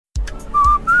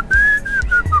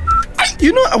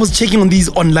I was checking on these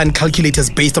online calculators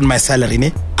based on my salary,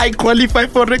 ne? I qualify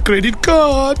for a credit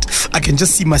card. I can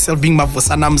just see myself being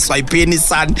Mavusana, I'm swiping his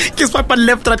son. Swipe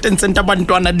left, right, and center,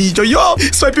 Bantuana Dijo. Yo,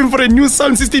 swiping for a new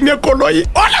sound system, your Koloi.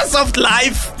 All a soft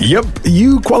life. Yep,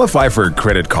 you qualify for a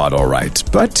credit card, all right.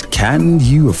 But can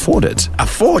you afford it?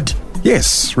 Afford?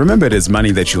 Yes, remember it is money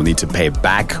that you'll need to pay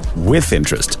back with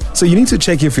interest. So you need to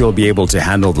check if you'll be able to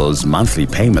handle those monthly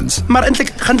payments. Mara,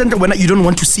 when you don't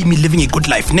want to see me living a good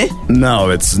life, ne?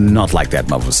 No, it's not like that,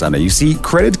 Mavusana. You see,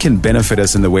 credit can benefit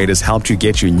us in the way it has helped you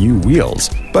get your new wheels.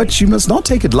 But you must not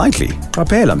take it lightly.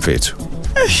 Prepare, mfethu.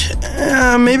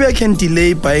 Maybe I can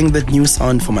delay buying that new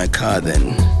sound for my car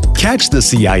then. Catch the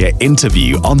Siyaya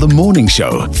interview on The Morning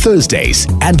Show, Thursdays,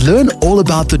 and learn all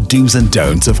about the do's and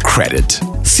don'ts of credit.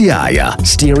 Siyaya,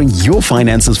 steering your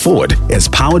finances forward, is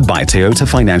powered by Toyota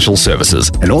Financial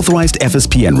Services, an authorized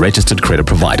FSP and registered credit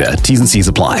provider. T's and C's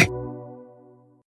apply.